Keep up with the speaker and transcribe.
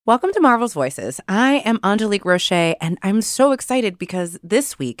Welcome to Marvel's Voices. I am Angélique Roche, and I'm so excited because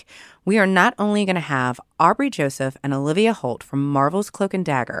this week we are not only going to have Aubrey Joseph and Olivia Holt from Marvel's Cloak and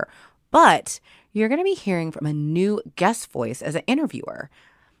Dagger, but you're going to be hearing from a new guest voice as an interviewer,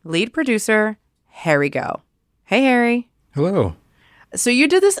 lead producer Harry Go. Hey, Harry. Hello. So you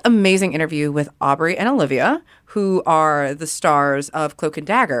did this amazing interview with Aubrey and Olivia, who are the stars of Cloak and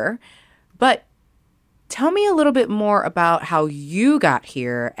Dagger, but tell me a little bit more about how you got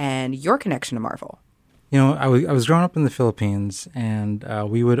here and your connection to Marvel. You know, I was growing up in the Philippines, and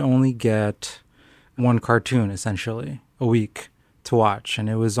we would only get one cartoon, essentially, a week to watch. And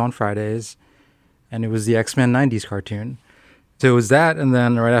it was on Fridays, and it was the X-Men 90s cartoon. So it was that, and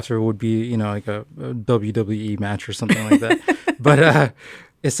then right after it would be, you know, like a WWE match or something like that. But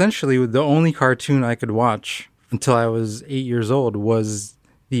essentially, the only cartoon I could watch until I was 8 years old was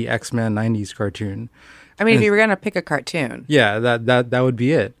the X-Men 90s cartoon. I mean, if you were going to pick a cartoon. Yeah, that would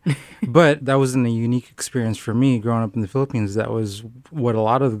be it. But that wasn't a unique experience for me growing up in the Philippines. That was what a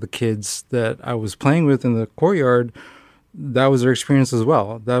lot of the kids that I was playing with in the courtyard, that was their experience as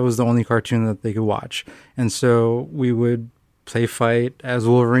well. That was the only cartoon that they could watch. And so we would play fight as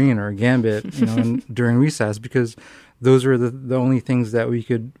Wolverine or Gambit, you know, during recess, because those were the only things that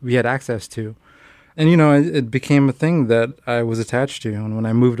we had access to. And, you know, it became a thing that I was attached to. And when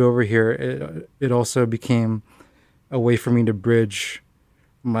I moved over here, it also became a way for me to bridge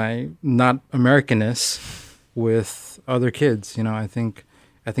my not Americanness with other kids. You know, I think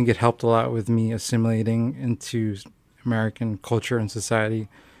it helped a lot with me assimilating into American culture and society.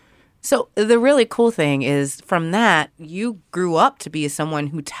 So the really cool thing is from that, you grew up to be someone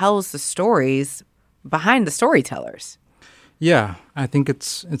who tells the stories behind the storytellers. Yeah, I think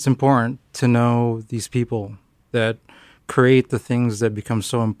it's important to know these people that create the things that become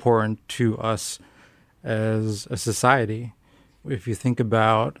so important to us as a society. If you think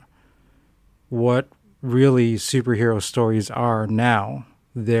about what really superhero stories are now,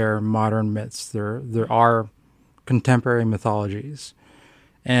 they're modern myths. There are contemporary mythologies.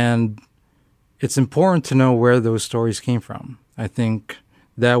 And it's important to know where those stories came from. I think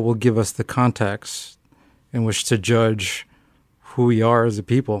that will give us the context in which to judge who we are as a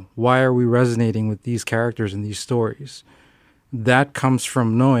people. Why are we resonating with these characters in these stories? That comes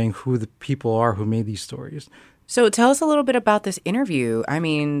from knowing who the people are who made these stories. So tell us a little bit about this interview. I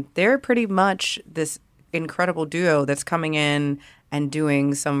mean, they're pretty much this incredible duo that's coming in and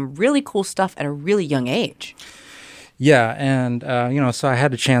doing some really cool stuff at a really young age. Yeah, and, you know, so I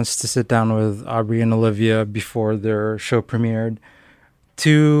had a chance to sit down with Aubrey and Olivia before their show premiered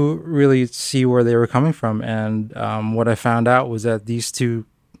to really see where they were coming from. And what I found out was that these two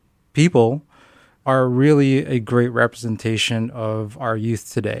people are really a great representation of our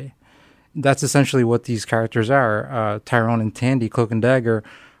youth today. That's essentially what these characters are. Tyrone and Tandy, Cloak and Dagger,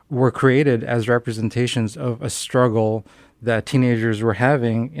 were created as representations of a struggle that teenagers were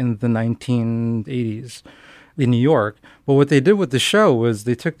having in the 1980s in New York. But what they did with the show was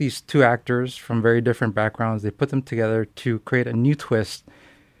they took these two actors from very different backgrounds, they put them together to create a new twist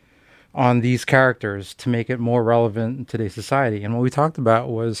on these characters to make it more relevant in today's society. And what we talked about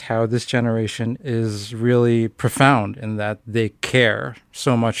was how this generation is really profound in that they care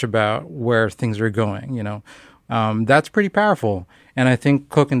so much about where things are going, you know. That's pretty powerful. And I think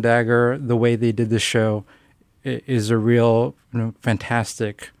Cloak and Dagger, the way they did this show, is a real, you know,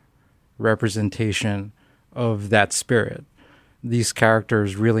 fantastic representation of that spirit. These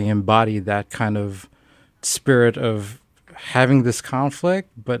characters really embody that kind of spirit of having this conflict,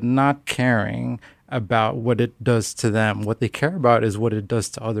 but not caring about what it does to them. What they care about is what it does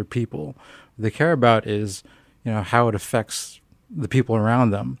to other people. What they care about is, you know, how it affects the people around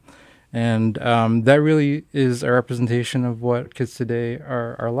them. And that really is a representation of what kids today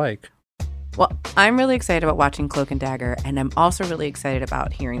are like. Well, I'm really excited about watching Cloak and Dagger, and I'm also really excited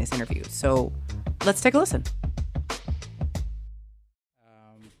about hearing this interview. So let's take a listen.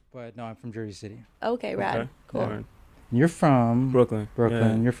 But no, I'm from Jersey City. Okay, rad. Okay. Cool. Right. You're from Brooklyn.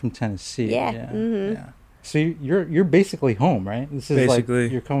 Brooklyn. Yeah. You're from Tennessee. Yeah. Yeah. Mm-hmm. Yeah. So you're basically home, right? This is Basically.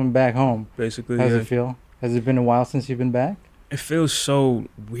 like you're coming back home. Basically, How's yeah. it feel? Has it been a while since you've been back? It feels so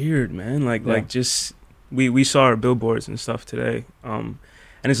weird, man. Like Yeah. just we saw our billboards and stuff today, and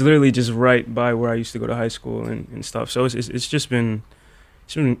it's literally just right by where I used to go to high school and stuff. So it's just been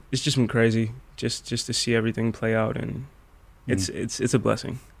crazy just to see everything play out, and it's a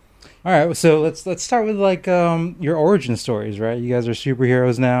blessing. All right, so let's start with like your origin stories, right? You guys are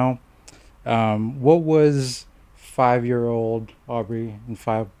superheroes now. What was 5-year-old Aubrey and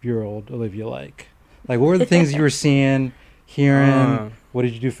 5-year-old Olivia like? Like, what were the things you were seeing, hearing? What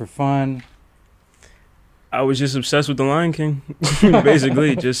did you do for fun? I was just obsessed with The Lion King,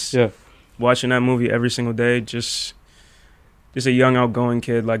 basically. Just watching that movie every single day. Just a young, outgoing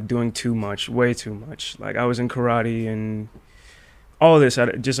kid, like doing too much, way too much. Like I was in karate and all of this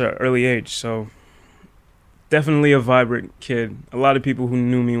at just an early age. So definitely a vibrant kid. A lot of people who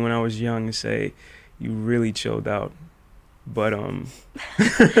knew me when I was young say, "You really chilled out." But you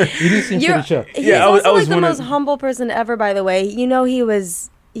do seem pretty chill. He's also like the most humble person ever, by the way. You know, he was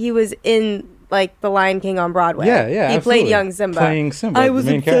in like The Lion King on Broadway. Yeah, he absolutely. played young Simba. Playing Simba. I was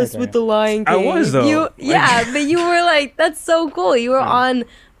obsessed with The Lion King. I was though. But you were like, that's so cool. You were on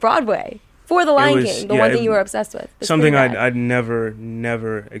Broadway for The Lion King, the one thing you were obsessed with. It's something I'd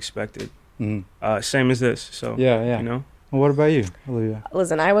never expected. Same as this. So yeah. You know. Well, what about you, Olivia?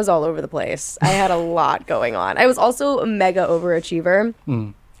 Listen, I was all over the place. I had a lot going on. I was also a mega overachiever.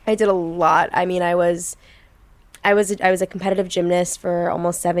 I did a lot. I mean, I was a competitive gymnast for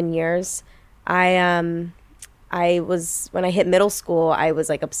almost 7 years. I was, when I hit middle school, I was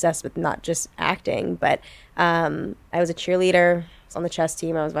like obsessed with not just acting, but I was a cheerleader. I was on the chess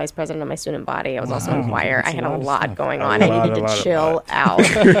team. I was vice president of my student body. I was also in choir. I had a lot going on. I needed to chill out.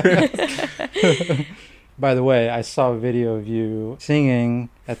 By the way, I saw a video of you singing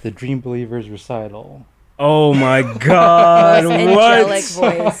at the Dream Believers recital. Oh my God! Angelic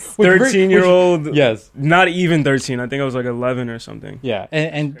voice. 13-year-old. Yes. Not even 13. I think I was like 11 or something. Yeah,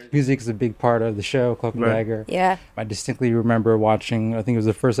 and music is a big part of the show, Cloak and Dagger. Yeah. I distinctly remember watching, I think it was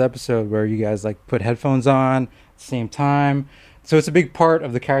the first episode where you guys like put headphones on at the same time. So it's a big part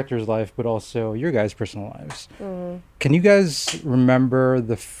of the character's life, but also your guys' personal lives. Can you guys remember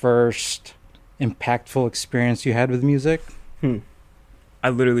the first impactful experience you had with music? I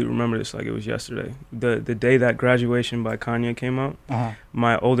literally remember this like it was yesterday. The day that Graduation by Kanye came out,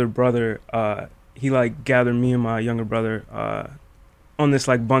 my older brother, he like gathered me and my younger brother on this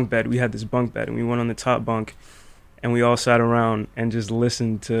like bunk bed. We had this bunk bed and we went on the top bunk and we all sat around and just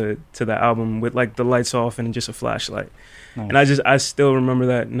listened to the album with like the lights off and just a flashlight. Nice. And I still remember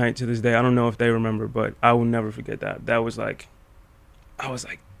that night to this day. I don't know if they remember, but I will never forget that. That was like, I was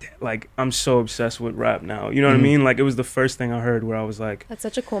like I'm so obsessed with rap now. You know what I mean? Like it was the first thing I heard where I was like, that's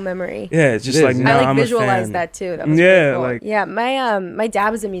such a cool memory. Yeah, it's just like now I like I'm visualized a fan. that too. That was pretty cool. Like my dad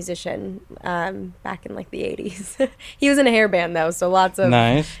was a musician back in like the 80s. He was in a hair band though, so lots of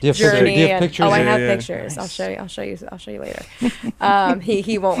nice. Do you have Journey. Do you have pictures? I have pictures. Nice. I'll show you later.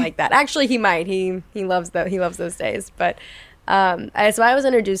 He won't like that. Actually, he might. He loves those days. But so I was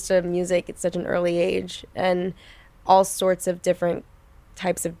introduced to music at such an early age and all sorts of different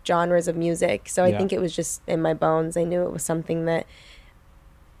types of genres of music. So I think it was just in my bones. I knew it was something that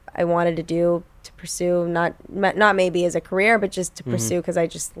I wanted to do, to pursue, not maybe as a career, but just to pursue because I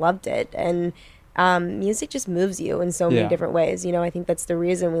just loved it. And music just moves you in so many different ways. You know, I think that's the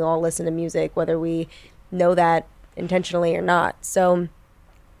reason we all listen to music, whether we know that intentionally or not. So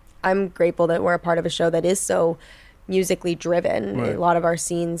I'm grateful that we're a part of a show that is so musically driven. Right. A lot of our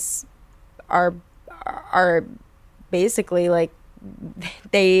scenes are basically like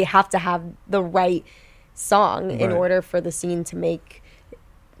they have to have the right song in order for the scene to make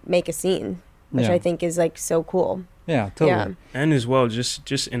a scene, which I think is like so cool. Yeah, totally. Yeah. And as well,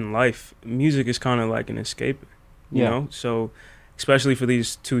 just in life, music is kind of like an escape, you know? So especially for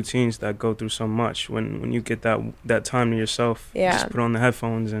these two teens that go through so much, when you get that time to yourself, just put on the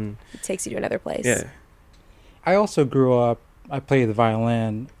headphones and it takes you to another place. Yeah. I also grew up, I played the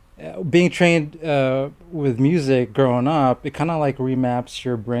violin. Being trained with music growing up, it kind of like remaps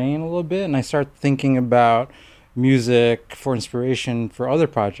your brain a little bit, and I start thinking about music for inspiration for other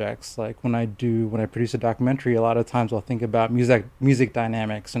projects. Like when I produce a documentary, a lot of times I'll think about music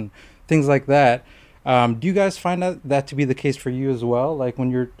dynamics and things like that. Do you guys find that to be the case for you as well? Like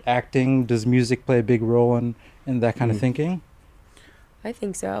when you're acting, does music play a big role in that kind of thinking? I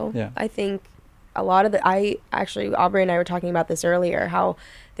think so. Yeah. I think a lot of Aubrey and I were talking about this earlier, how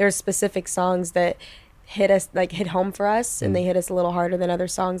there's specific songs that hit home for us and they hit us a little harder than other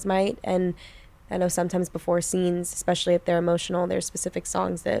songs might. And I know sometimes before scenes, especially if they're emotional, there's specific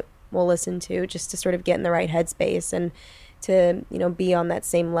songs that we'll listen to just to sort of get in the right headspace and to, you know, be on that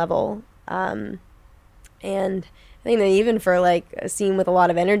same level. And I think that even for like a scene with a lot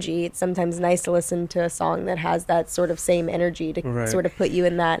of energy, it's sometimes nice to listen to a song that has that sort of same energy to sort of put you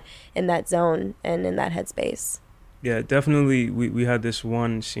in that zone and in that headspace. Yeah, definitely. We had this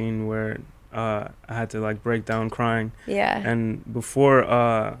one scene where I had to like break down crying. Yeah. And before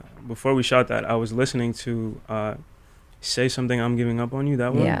we shot that, I was listening to "Say Something I'm Giving Up on You."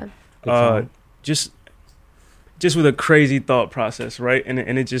 That one. Yeah. Just with a crazy thought process, right? And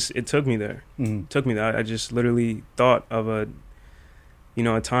it took me there. Took me there. I just literally thought of a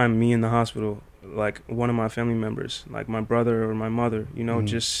time me in the hospital like one of my family members, like my brother or my mother, you know,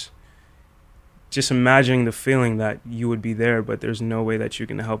 Mhm. just imagining the feeling that you would be there, but there's no way that you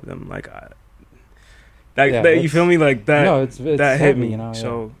can help them. Like, you feel me? Like that. No, it's that hit heavy, me. you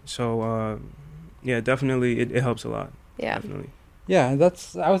know. Yeah, definitely, it helps a lot. Yeah. Definitely. Yeah,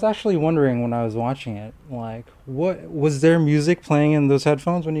 I was actually wondering when I was watching it, like, what was there music playing in those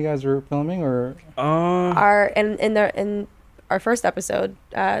headphones when you guys were filming, or? In our first episode,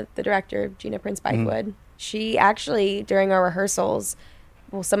 the director Gina Prince Bythewood, she actually during our rehearsals,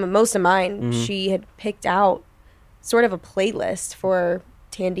 well, most of mine, she had picked out sort of a playlist for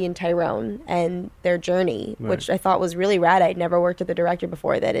Tandy and Tyrone and their journey, which I thought was really rad. I'd never worked with a director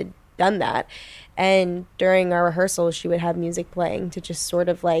before that had done that. And during our rehearsals, she would have music playing to just sort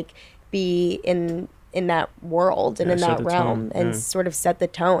of like be in that world and in that realm and sort of set the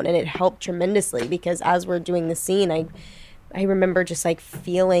tone. And it helped tremendously because as we're doing the scene, I remember just like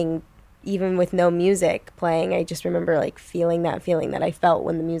feeling, even with no music playing, I just remember like feeling that I felt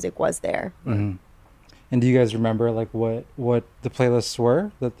when the music was there. Mm-hmm. And do you guys remember like what the playlists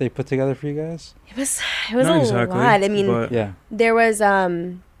were that they put together for you guys? It was Not a exactly, lot. I mean, but there was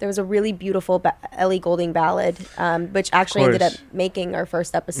a really beautiful Ellie Goulding ballad, which actually ended up making our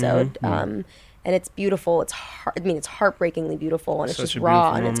first episode. And it's beautiful. It's it's heartbreakingly beautiful, and it's Such just a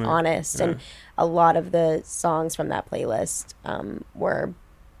raw beautiful and it's moment. honest. Yeah. And a lot of the songs from that playlist were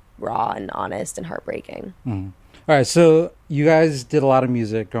raw and honest and heartbreaking. Mm-hmm. All right, so you guys did a lot of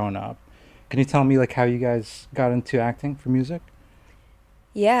music growing up. Can you tell me like how you guys got into acting for music?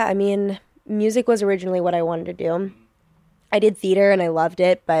 Yeah, I mean, music was originally what I wanted to do. I did theater and I loved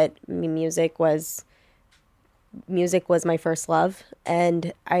it, but I mean, music was my first love.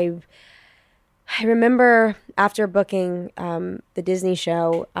 And I remember after booking the Disney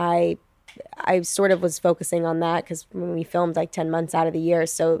show, I sort of was focusing on that because when we filmed like 10 months out of the year,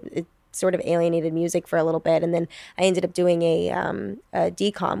 so it sort of alienated music for a little bit. And then I ended up doing a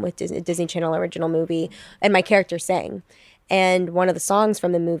DCOM with Disney Channel original movie, and my character sang. And one of the songs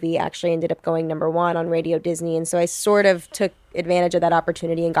from the movie actually ended up going #1 on Radio Disney. And so I sort of took advantage of that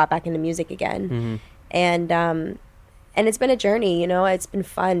opportunity and got back into music again. And it's been a journey, you know. It's been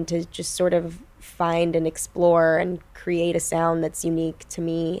fun to just sort of find and explore and create a sound that's unique to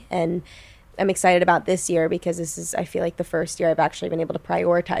me. And I'm excited about this year because this is, I feel like, the first year I've actually been able to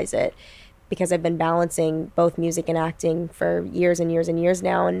prioritize it, because I've been balancing both music and acting for years and years and years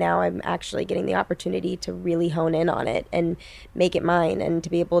now. And now I'm actually getting the opportunity to really hone in on it and make it mine, and to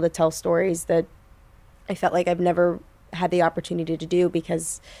be able to tell stories that I felt like I've never had the opportunity to do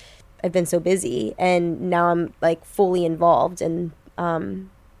because I've been so busy. And now I'm like fully involved, and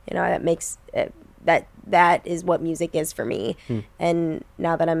that makes it, that is what music is for me. And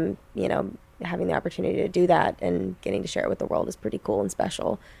now that I'm having the opportunity to do that and getting to share it with the world is pretty cool and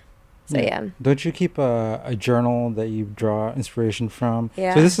special. So yeah. Don't you keep a journal that you draw inspiration from?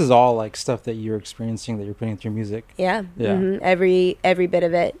 Yeah. So this is all like stuff that you're experiencing that you're putting into your music. Yeah. Yeah. Every bit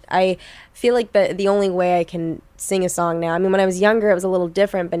of it. I feel like the only way I can sing a song now, I mean, when I was younger it was a little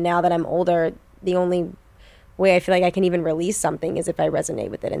different, but now that I'm older, the only way I feel like I can even release something is if I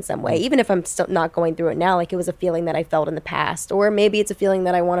resonate with it in some way, even if I'm still not going through it now. Like, it was a feeling that I felt in the past, or maybe it's a feeling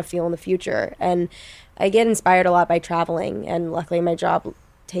that I want to feel in the future. And I get inspired a lot by traveling, and luckily my job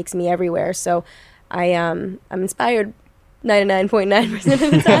takes me everywhere, so I'm inspired 99.9% of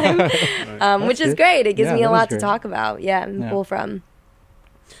the time, which is great. It gives me a lot to talk about. And pull from.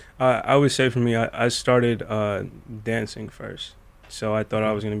 I would say for me, I started dancing first. So I thought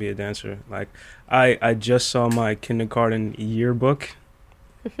I was going to be a dancer. Like, I just saw my kindergarten yearbook,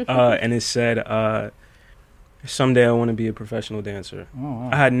 and it said, someday I want to be a professional dancer. Oh, wow.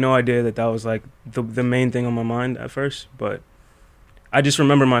 I had no idea that was like the main thing on my mind at first, but I just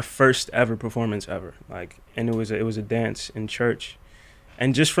remember my first ever performance ever. Like, and it was a dance in church.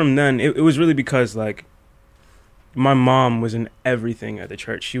 And just from then, it was really because, like, my mom was in everything at the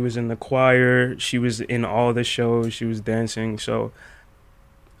church. She was in the choir. She was in all the shows. She was dancing. So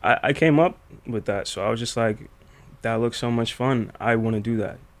I came up with that. So I was just like, that looks so much fun. I want to do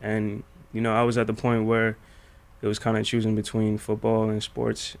that. And, I was at the point where it was kind of choosing between football and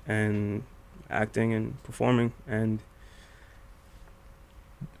sports and acting and performing. And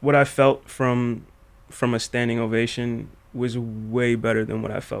what I felt from a standing ovation was way better than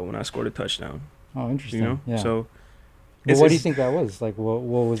what I felt when I scored a touchdown. Oh, interesting. Yeah. So, what do you think that was? Like, what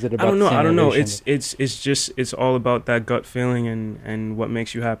was it about? I don't know. It's all about that gut feeling and what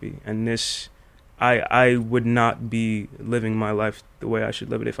makes you happy. And this, I would not be living my life the way I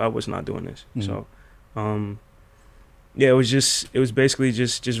should live it if I was not doing this. So, yeah, it was basically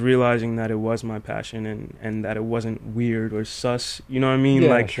just realizing that it was my passion, and that it wasn't weird or sus, you know what I mean? Yeah,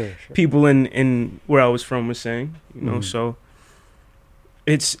 Like sure. people in where I was from was saying, you know. So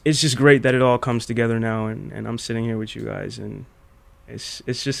it's just great that it all comes together now, and I'm sitting here with you guys, and it's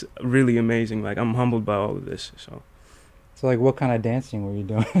just really amazing. Like, I'm humbled by all of this. So like, what kind of dancing were you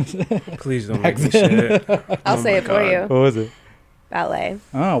doing? Please don't make me say it. I'll Oh say my it for God. you. What was it? Ballet.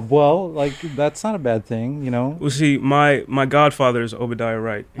 Oh, well, like, that's not a bad thing, you know? Well, see, my godfather is Obadiah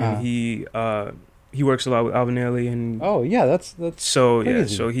Wright, and Uh-huh. he works a lot with Alvin and Oh, yeah, that's so yeah,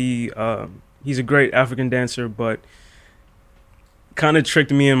 crazy. so he's a great African dancer, but kind of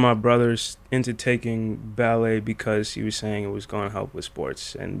tricked me and my brothers into taking ballet because he was saying it was going to help with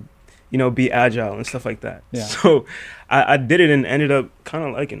sports and, you know, be agile and stuff like that. Yeah. So I did it and ended up kind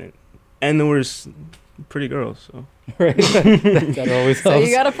of liking it, and there was pretty girls, so right. That always So helps.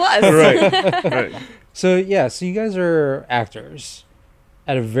 you got a plus. right. So yeah, so you guys are actors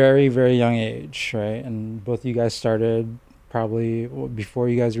at a very, very young age, right? And both of you guys started probably before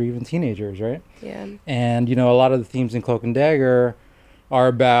you guys were even teenagers, right? Yeah. And you know, a lot of the themes in Cloak and Dagger are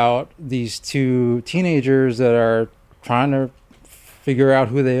about these two teenagers that are trying to figure out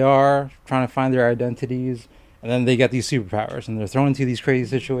who they are, trying to find their identities, and then they get these superpowers and they're thrown into these crazy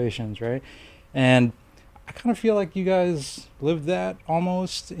situations, right? And I kind of feel like you guys lived that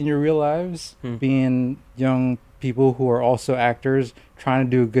almost in your real lives, being young people who are also actors, trying to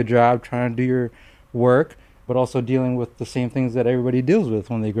do a good job, trying to do your work, but also dealing with the same things that everybody deals with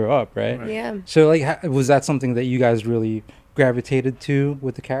when they grow up, right? Yeah. So, like, was that something that you guys really gravitated to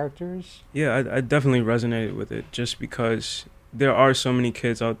with the characters? Yeah, I definitely resonated with it, just because there are so many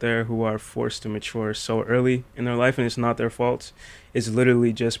kids out there who are forced to mature so early in their life, and it's not their fault. It's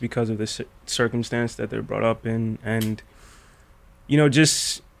literally just because of the circumstance that they're brought up in, and you know,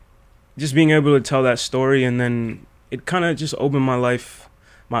 just being able to tell that story, and then it kind of just opened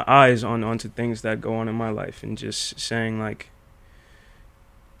my eyes onto things that go on in my life, and just saying, like,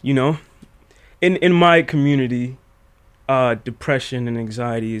 you know, in my community, depression and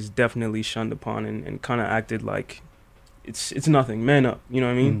anxiety is definitely shunned upon, and kind of acted like it's nothing. Man up, you know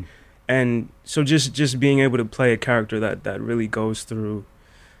what I mean? And so just being able to play a character that really goes through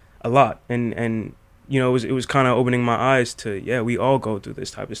a lot, and you know, it was kind of opening my eyes to, yeah, we all go through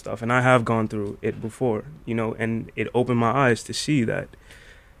this type of stuff, and I have gone through it before, you know, and it opened my eyes to see that,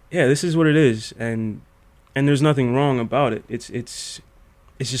 yeah, this is what it is, and there's nothing wrong about it. It's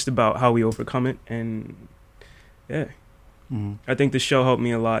just about how we overcome it, and yeah, I think the show helped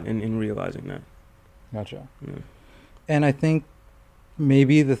me a lot in realizing that. Gotcha. Yeah. And I think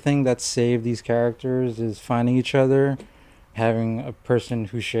maybe the thing that saved these characters is finding each other, having a person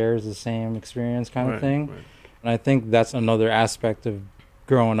who shares the same experience kind of thing. Right. And I think that's another aspect of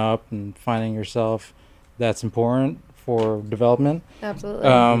growing up and finding yourself that's important for development.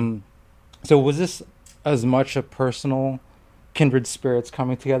 Absolutely. So was this as much a personal kindred spirits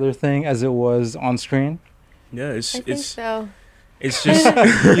coming together thing as it was on screen? Yeah, I think so. it's just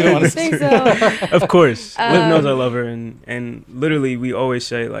You don't want I to think so. of course. Liv knows I love her, and literally we always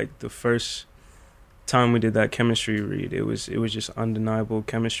say, like, the first time we did that chemistry read, it was just undeniable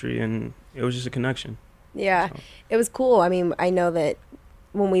chemistry, and it was just a connection. Yeah, So. it was cool. I mean, I know that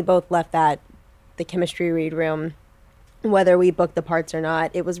when we both left the chemistry read room, whether we booked the parts or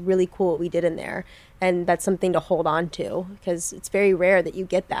not, it was really cool what we did in there. And that's something to hold on to, because it's very rare that you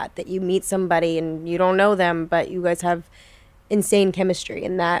get that you meet somebody and you don't know them, but you guys have insane chemistry,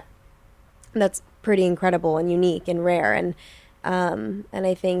 and that's pretty incredible and unique and rare. And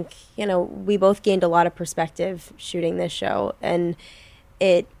I think, you know, we both gained a lot of perspective shooting this show, and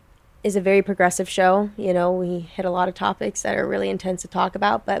it is a very progressive show. You know, we hit a lot of topics that are really intense to talk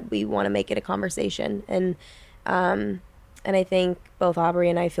about, but we want to make it a conversation. And I think both Aubrey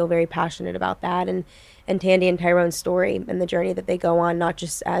and I feel very passionate about that, and Tandy and Tyrone's story and the journey that they go on, not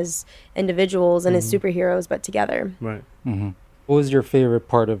just as individuals and as superheroes, but together. Right. What was your favorite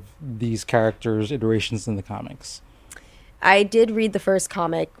part of these characters' iterations in the comics? I did read the first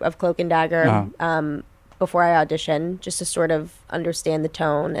comic of Cloak and Dagger before I auditioned, just to sort of understand the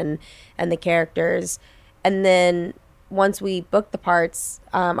tone and the characters. And then once we booked the parts,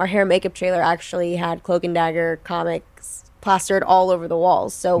 our hair and makeup trailer actually had Cloak and Dagger comics plastered all over the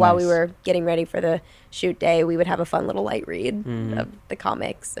walls. So while we were getting ready for the shoot day, we would have a fun little light read of the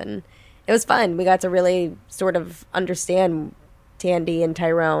comics. And it was fun. We got to really sort of understand Tandy and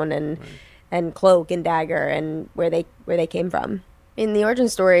Tyrone and Cloak and Dagger and where they came from. And the origin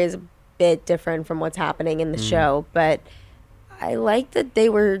story is a bit different from what's happening in the show, but I like that they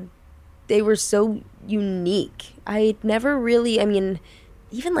were so unique. I never really, I mean,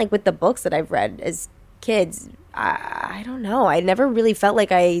 even like with the books that I've read as kids, I don't know. I never really felt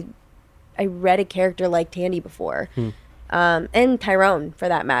like I read a character like Tandy before. And Tyrone, for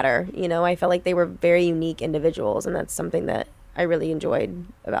that matter. You know, I felt like they were very unique individuals, and that's something that I really enjoyed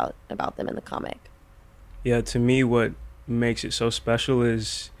about them in the comic. Yeah, to me, what makes it so special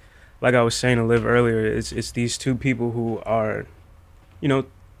is, like I was saying to Liv earlier, it's these two people who are, you know,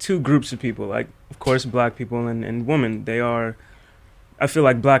 two groups of people. Like, of course, black people and women. They are, I feel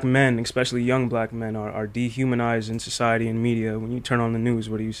like black men, especially young black men, are dehumanized in society and media. When you turn on the news,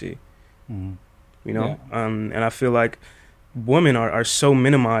 what do you see? You know? Yeah. And I feel like women are so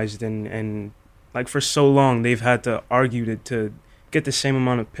minimized, and like for so long they've had to argue to get the same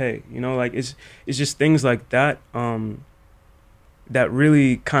amount of pay. You know, like it's just things like that that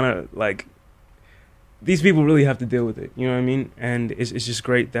really kind of like these people really have to deal with it. You know what I mean? And it's just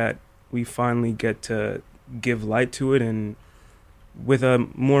great that we finally get to give light to it, and with a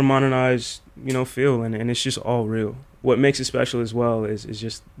more modernized, you know, feel, and it's just all real. What makes it special as well is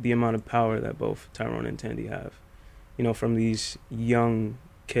just the amount of power that both Tyrone and Tandy have. You know, from these young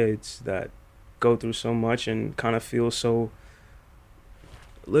kids that go through so much and kind of feel so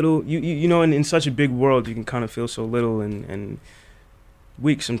little. You know, in such a big world, you can kind of feel so little and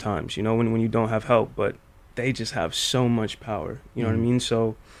weak sometimes, you know, when you don't have help. But they just have so much power. You know what I mean?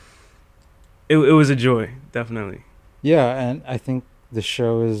 So it was a joy, definitely. Yeah, and I think the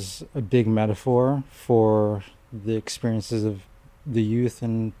show is a big metaphor for the experiences of the youth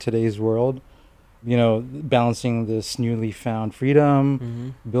in today's world. You know, balancing this newly found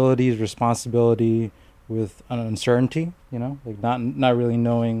freedom, abilities, responsibility with uncertainty, you know, like not really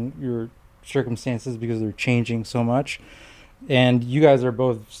knowing your circumstances because they're changing so much. And you guys are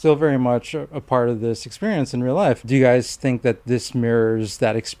both still very much a part of this experience in real life. Do you guys think that this mirrors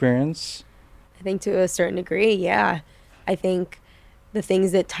that experience? I think to a certain degree, yeah. I think the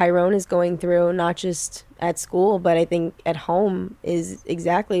things that Tyrone is going through, not just at school, but I think at home, is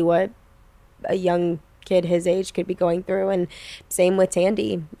exactly what a young kid his age could be going through. And same with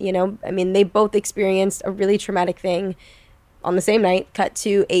Tandy, you know. I mean, they both experienced a really traumatic thing on the same night. Cut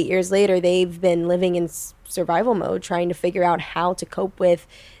to 8 years later, they've been living in survival mode, trying to figure out how to cope with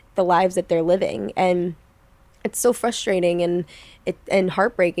the lives that they're living. And it's so frustrating and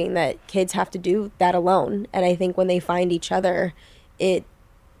heartbreaking that kids have to do that alone. And I think when they find each other, it's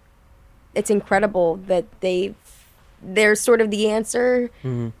incredible that they're sort of the answer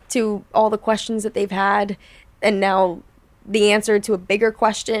to all the questions that they've had, and now the answer to a bigger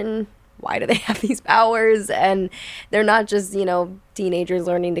question: why do they have these powers? And they're not just, you know, teenagers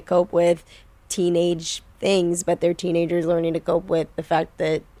learning to cope with teenage things, but they're teenagers learning to cope with the fact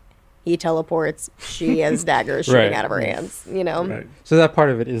that he teleports, she has daggers shooting out of her hands, you know? Right. So that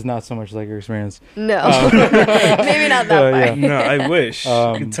part of it is not so much like your experience. No. Maybe not that part. Yeah. No, I wish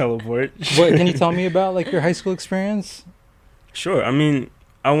I could teleport. What can you tell me about, like, your high school experience? Sure. I mean,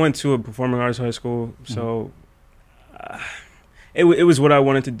 I went to a performing arts high school, so it was what I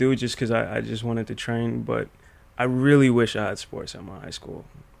wanted to do just because I just wanted to train, but I really wish I had sports at my high school.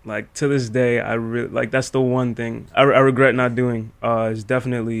 Like, to this day, I really, like, that's the one thing I regret not doing, is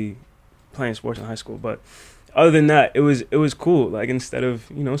definitely playing sports in high school. But other than that, it was cool. Like, instead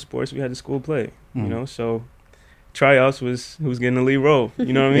of, you know, sports, we had the school play, you know, so tryouts was who was getting the lead role,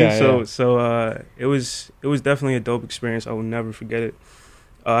 you know what I mean? So it was definitely a dope experience. I will never forget it.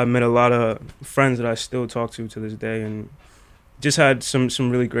 I met a lot of friends that I still talk to this day, and just had some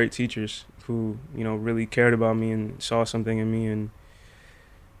really great teachers who, you know, really cared about me and saw something in me. And,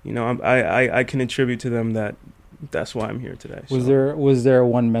 you know, I can attribute to them that's why I'm here today. Was there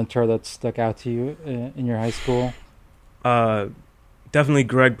one mentor that stuck out to you in your high school? Definitely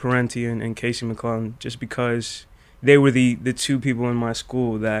Greg Parenti and Casey McClellan, just because they were the two people in my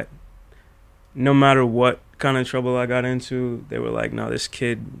school that no matter what kind of trouble I got into, they were like, no, this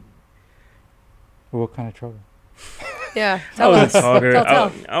kid. What kind of trouble? Yeah. I was a talker.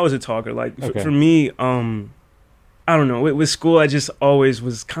 I was a talker. Like, for me, I don't know. With school, I just always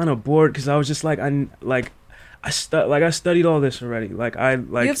was kind of bored because I was just like, I studied all this already. You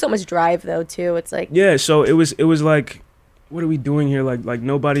have so much drive though too. It's like, yeah. So it was like, what are we doing here? Like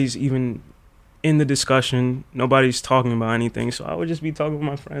nobody's even in the discussion. Nobody's talking about anything. So I would just be talking with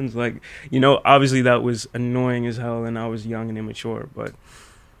my friends. Like, you know, obviously that was annoying as hell, and I was young and immature, but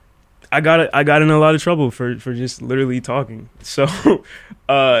I got in a lot of trouble for just literally talking. So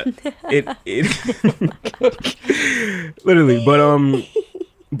it literally,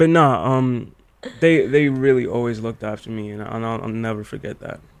 but nah, they really always looked after me, and I'll never forget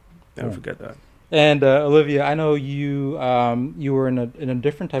that. Forget that. And Olivia, I know you were in a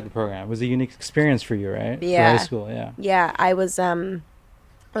different type of program. It was a unique experience for you, right? Yeah. For high school, yeah. Yeah, I was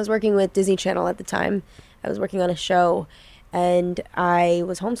working with Disney Channel at the time, I was working on a show, and I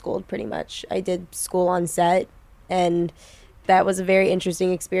was homeschooled pretty much. I did school on set, and that was a very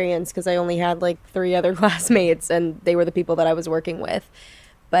interesting experience because I only had like 3 other classmates, and they were the people that I was working with.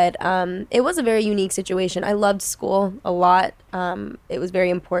 But it was a very unique situation. I loved school a lot. It was very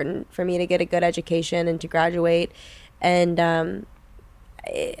important for me to get a good education and to graduate. And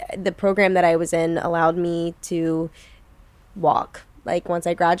the program that I was in allowed me to walk. Like once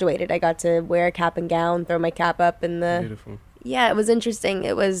I graduated, I got to wear a cap and gown, throw my cap up in the... Beautiful. Yeah, it was interesting.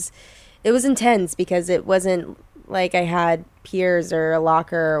 It was intense because it wasn't like I had peers or a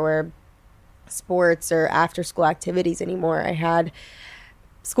locker or sports or after school activities anymore. I had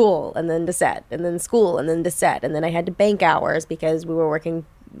school and then to set and then school and then to set, and then I had to bank hours because we were working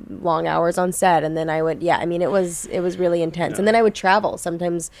long hours on set, and then I would it was really intense. And then I would travel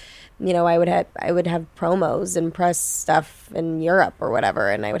sometimes. I would have promos and press stuff in Europe or whatever,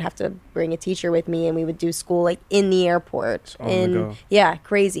 and I would have to bring a teacher with me, and we would do school like in the airport,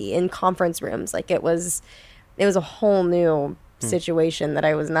 crazy, in conference rooms. Like it was a whole new situation that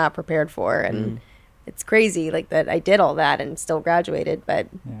I was not prepared for, and it's crazy like that I did all that and still graduated. But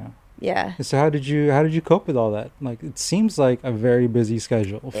yeah. So how did you cope with all that? Like it seems like a very busy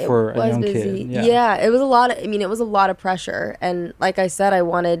schedule for a young kid. Yeah, it was a lot. It was a lot of pressure, and like I said, I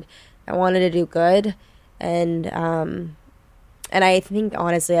wanted to do good, and I think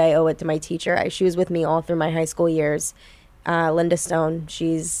honestly I owe it to my teacher. She was with me all through my high school years. Linda Stone,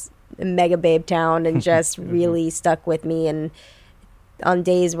 she's a mega babe town, and just really stuck with me. And on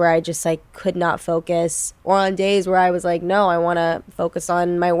days where I just like could not focus, or on days where I was like, no, I want to focus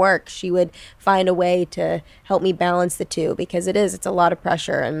on my work, she would find a way to help me balance the two, because it's a lot of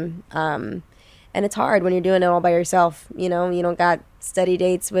pressure, and it's hard when you're doing it all by yourself. You don't got study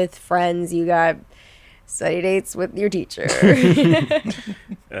dates with friends, you got study dates with your teacher.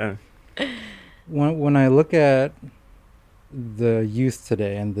 Yeah. When I look at the youth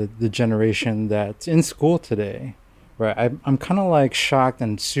today and the generation that's in school today, right, I'm kind of like shocked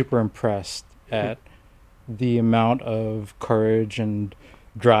and super impressed at the amount of courage and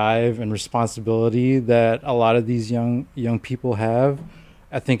drive and responsibility that a lot of these young people have.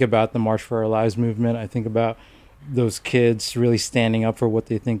 I think about the March for Our Lives movement. I think about those kids really standing up for what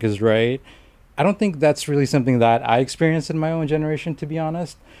they think is right. I don't think that's really something that I experienced in my own generation, to be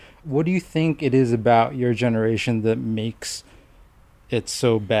honest. What do you think it is about your generation that makes it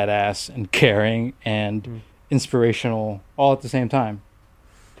so badass and caring and inspirational all at the same time?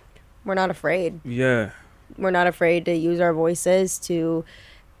 We're not afraid. Yeah. We're not afraid to use our voices, to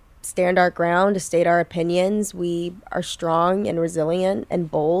stand our ground, to state our opinions. We are strong and resilient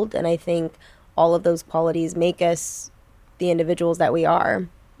and bold, and I think all of those qualities make us the individuals that we are.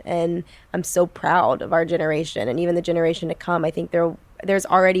 And I'm so proud of our generation, and even the generation to come. I think there's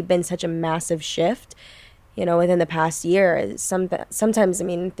already been such a massive shift, within the past year. Sometimes,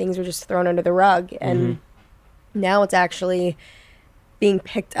 things were just thrown under the rug, and now it's actually being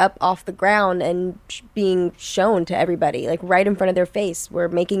picked up off the ground and being shown to everybody, like right in front of their face. We're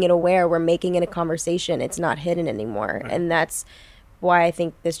making it aware. We're making it a conversation. It's not hidden anymore. Right. And that's why I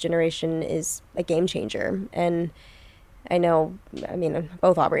think this generation is a game changer. And I know,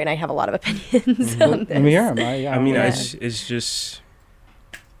 both Aubrey and I have a lot of opinions on this.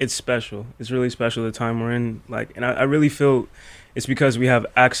 It's special. It's really special, the time we're in. And I really feel it's because we have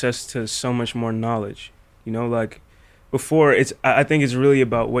access to so much more knowledge. Before, I think it's really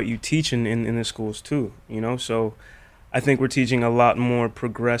about what you teach in the schools too, So I think we're teaching a lot more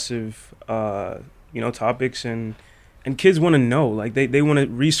progressive, topics, and kids want to know, they want to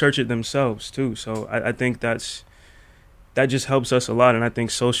research it themselves too. So I think that just helps us a lot. And I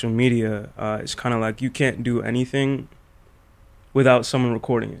think social media is kind of like you can't do anything without someone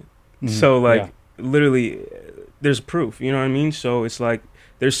recording it. So literally, there's proof. You know what I mean? So it's like,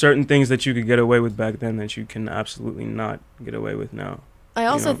 there's certain things that you could get away with back then that you can absolutely not get away with now. I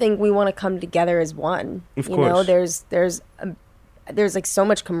also think we want to come together as one. Of course. There's like so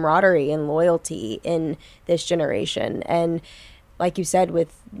much camaraderie and loyalty in this generation. And like you said,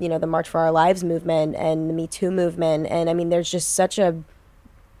 with, the March for Our Lives movement and the Me Too movement. And there's just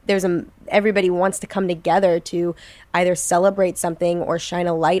everybody wants to come together to either celebrate something or shine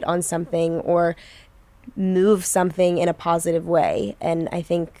a light on something or move something in a positive way. And I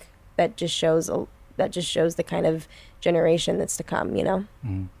think that just shows the kind of generation that's to come,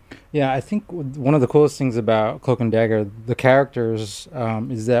 Yeah, I think one of the coolest things about Cloak and Dagger, the characters,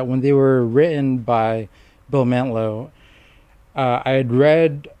 is that when they were written by Bill Mantlo, I had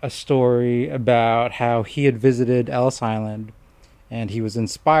read a story about how he had visited Ellis Island, and he was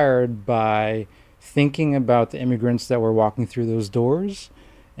inspired by thinking about the immigrants that were walking through those doors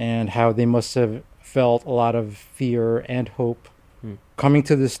and how they must have felt a lot of fear and hope coming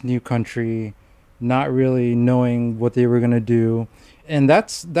to this new country, not really knowing what they were going to do. And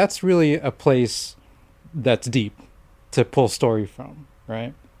that's really a place that's deep to pull story from,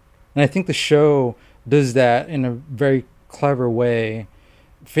 right? And I think the show does that in a very clever way,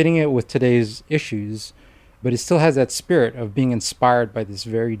 fitting it with today's issues, but it still has that spirit of being inspired by this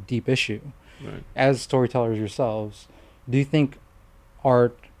very deep issue. Right. As storytellers yourselves, do you think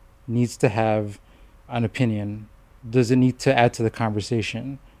art needs to have an opinion? Does it need to add to the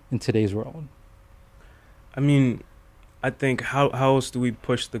conversation in today's world? I mean, I think how else do we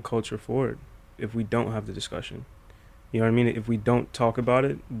push the culture forward if we don't have the discussion? You know what I mean? If we don't talk about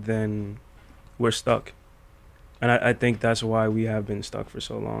it, then we're stuck. And I think that's why we have been stuck for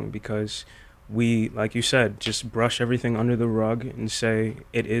so long, because we, like you said, just brush everything under the rug and say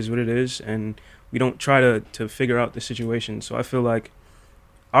it is what it is, and we don't try to figure out the situation. So I feel like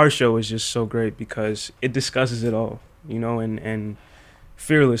our show is just so great because it discusses it all, you know, and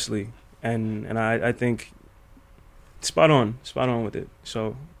fearlessly. And I think spot on with it.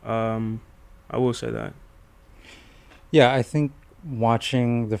 So I will say that. Yeah, I think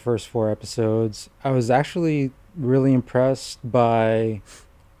watching the first 4 episodes, I was actually really impressed by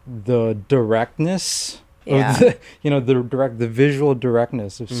the directness of the visual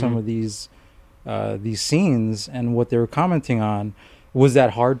directness of some of these scenes and what they were commenting on. Was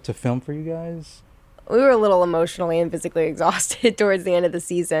that hard to film for you guys? We were a little emotionally and physically exhausted towards the end of the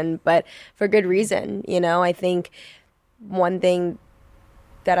season, but for good reason. You know, I think one thing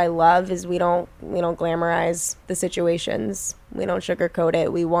that I love is we don't glamorize the situations. We don't sugarcoat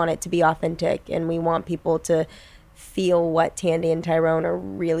it. We want it to be authentic, and we want people to feel what Tandy and Tyrone are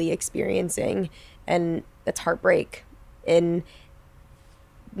really experiencing, and that's heartbreak. And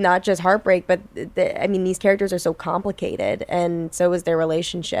not just heartbreak, but these characters are so complicated, and so is their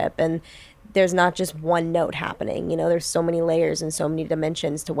relationship, and there's not just one note happening. You know, there's so many layers and so many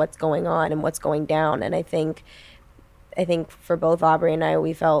dimensions to what's going on and what's going down. And I think for both Aubrey and I,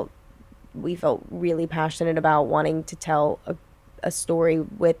 we felt really passionate about wanting to tell a story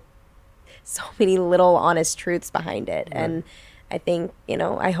with so many little honest truths behind it. Right. And I think,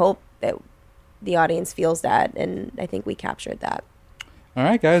 I hope that the audience feels that, and I think we captured that. All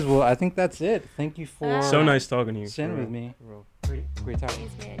right, guys. Well, I think that's it. Thank you for so nice talking to you. Sitting with me. Great talking.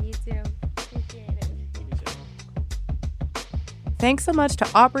 Thanks, man. You too. Appreciate it. Thanks so much to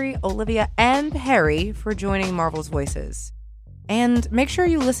Aubrey, Olivia, and Harry for joining Marvel's Voices. And make sure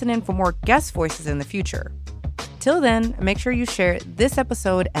you listen in for more guest voices in the future. Till then, make sure you share this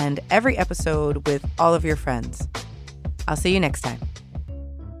episode and every episode with all of your friends. I'll see you next time.